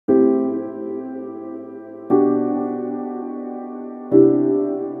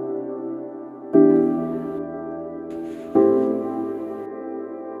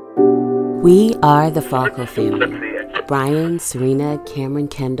We are the FALLCo family. Brian, Serena, Cameron,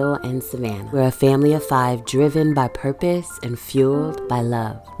 Kendall, and Savannah. We're a family of 5 driven by purpose and fueled by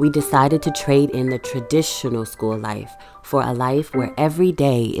love. We decided to trade in the traditional school life for a life where every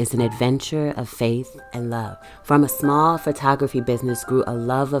day is an adventure of faith and love. From a small photography business grew a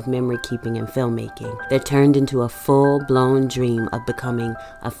love of memory keeping and filmmaking that turned into a full-blown dream of becoming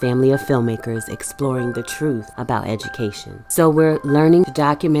a family of filmmakers exploring the truth about education. So we're learning to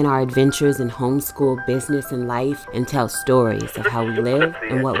document our adventures in homeschool, business, and life and tell stories of how we live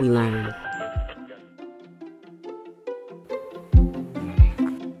and what we learn.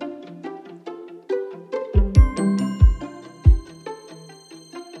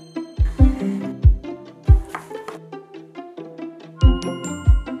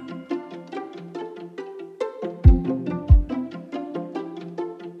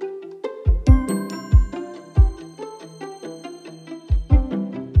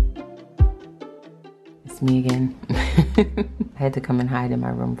 Me again. I had to come and hide in my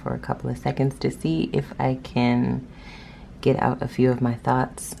room for a couple of seconds to see if I can get out a few of my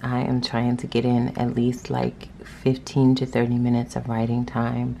thoughts. I am trying to get in at least like 15 to 30 minutes of writing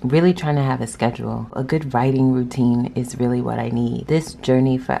time. Really trying to have a schedule. A good writing routine is really what I need. This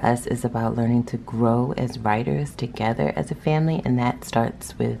journey for us is about learning to grow as writers together as a family, and that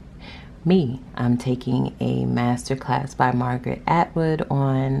starts with me. I'm taking a master class by Margaret Atwood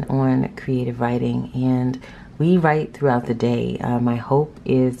on creative writing, and we write throughout the day. My hope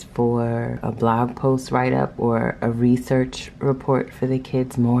is for a blog post write-up or a research report for the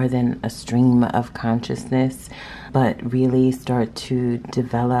kids more than a stream of consciousness, but really start to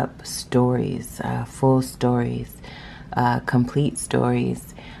develop stories, full stories, complete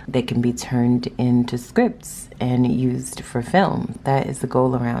stories that can be turned into scripts and used for film. That is the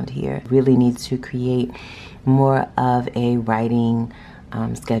goal around here. Really needs to create more of a writing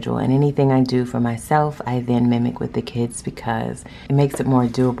schedule, and anything I do for myself I then mimic with the kids because it makes it more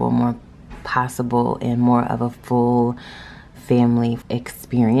doable, more possible, and more of a full family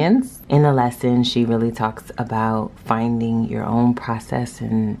experience. In the lesson she really talks about finding your own process,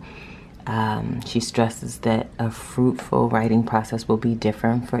 and she stresses that a fruitful writing process will be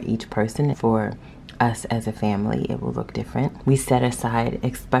different for each person. For us as a family, it will look different. We set aside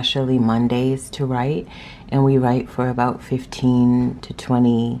especially Mondays to write, and we write for about 15 to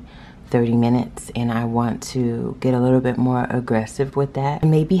 20, 30 minutes, and I want to get a little bit more aggressive with that.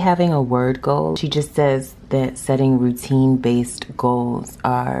 Maybe having a word goal. She just says that setting routine-based goals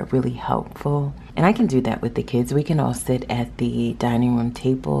are really helpful. And I can do that with the kids. We can all sit at the dining room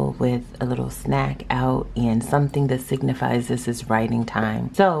table with a little snack out and something that signifies this is writing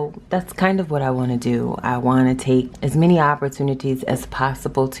time. So that's kind of what I want to do. I want to take as many opportunities as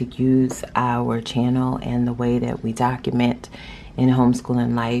possible to use our channel and the way that we document in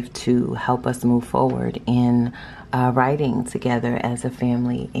homeschooling life to help us move forward in writing together as a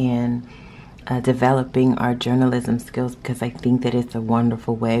family and developing our journalism skills, because I think that it's a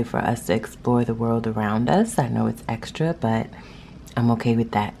wonderful way for us to explore the world around us. I know it's extra, but I'm okay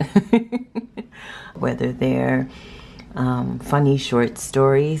with that. Whether they're funny short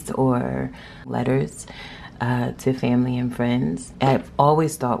stories or letters to family and friends, I've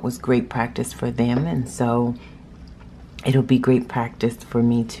always thought was great practice for them, and so it'll be great practice for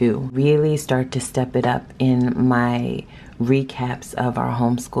me too. Really start to step it up in my recaps of our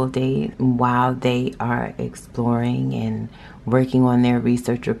homeschool days while they are exploring and working on their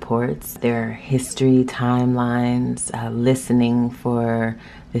research reports, their history timelines, listening for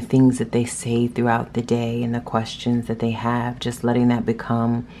the things that they say throughout the day and the questions that they have, just letting that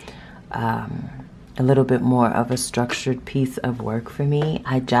become a little bit more of a structured piece of work for me.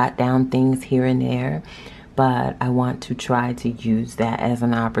 I jot down things here and there, but I want to try to use that as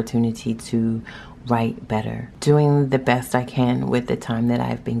an opportunity to write better. Doing the best I can with the time that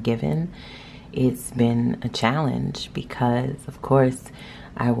I've been given. It's been a challenge because, of course,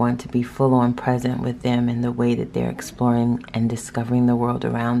 I want to be full on present with them in the way that they're exploring and discovering the world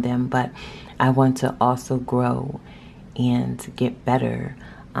around them, but I want to also grow and get better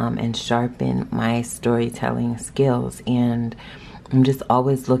and sharpen my storytelling skills, and I'm just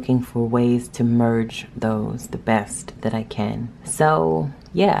always looking for ways to merge those the best that I can. So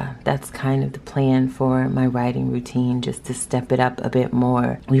yeah, that's kind of the plan for my writing routine, just to step it up a bit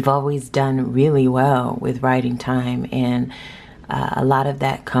more. We've always done really well with writing time, and A lot of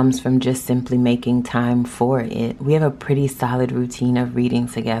that comes from just simply making time for it. We have a pretty solid routine of reading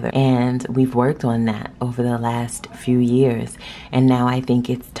together, and we've worked on that over the last few years. And now I think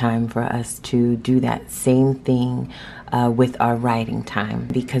it's time for us to do that same thing with our writing time,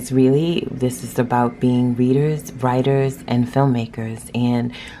 because really this is about being readers, writers, and filmmakers,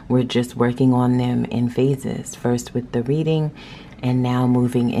 and we're just working on them in phases. First with the reading, and now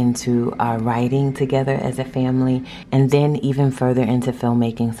moving into our writing together as a family, and then even further into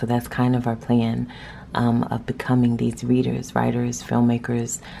filmmaking. So that's kind of our plan of becoming these readers, writers,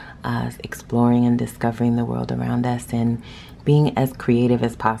 filmmakers, exploring and discovering the world around us, and being as creative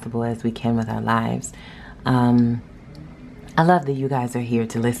as possible as we can with our lives. I love that you guys are here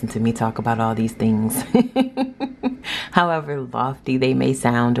to listen to me talk about all these things. However lofty they may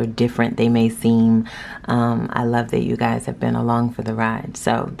sound or different they may seem, I love that you guys have been along for the ride.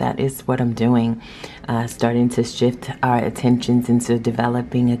 So that is what I'm doing, starting to shift our attentions into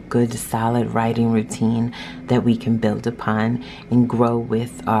developing a good, solid writing routine that we can build upon and grow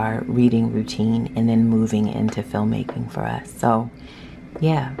with our reading routine, and then moving into filmmaking for us. So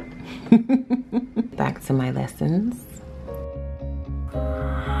yeah. Back to my lessons.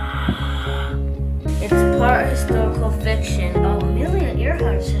 It's part historical fiction. Oh, Amelia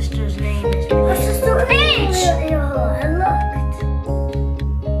Earhart's sister's name is her sister Paige! I looked.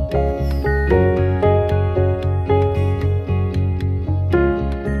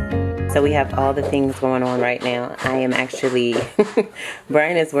 So we have all the things going on right now. I am actually,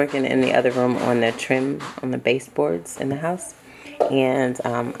 Brian is working in the other room on the trim, on the baseboards in the house. And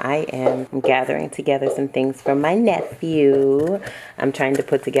I am gathering together some things for my nephew. I'm trying to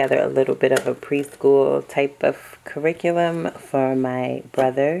put together a little bit of a preschool type of curriculum for my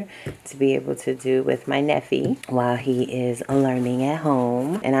brother to be able to do with my nephew while he is learning at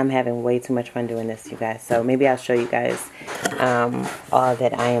home. And I'm having way too much fun doing this, you guys. So maybe I'll show you guys all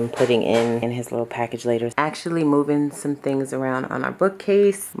that I am putting in his little package later. Actually moving some things around on our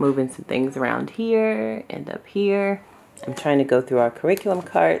bookcase, moving some things around here and up here. I'm trying to go through our curriculum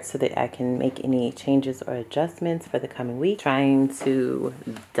card so that I can make any changes or adjustments for the coming week. Trying to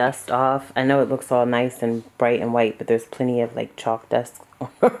dust off. I know it looks all nice and bright and white, but there's plenty of like chalk dust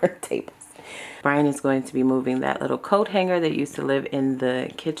on our tables. Brian is going to be moving that little coat hanger that used to live in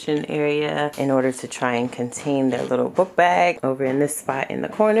the kitchen area in order to try and contain their little book bag over in this spot in the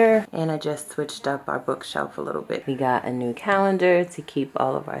corner. And I just switched up our bookshelf a little bit. We got a new calendar to keep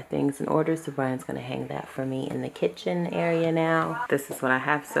all of our things in order, so Brian's going to hang that for me in the kitchen area now. This is what I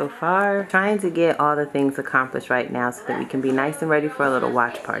have so far. Trying to get all the things accomplished right now so that we can be nice and ready for a little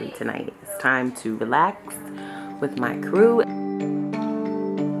watch party tonight. It's time to relax with my crew.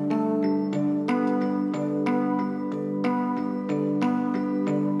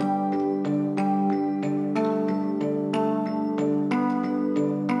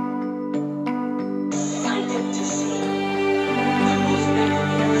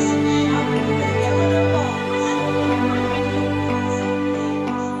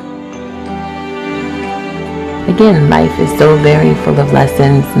 Again, life is so very full of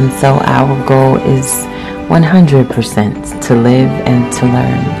lessons, and so our goal is 100% to live and to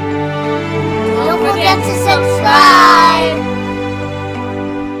learn. Don't forget to subscribe!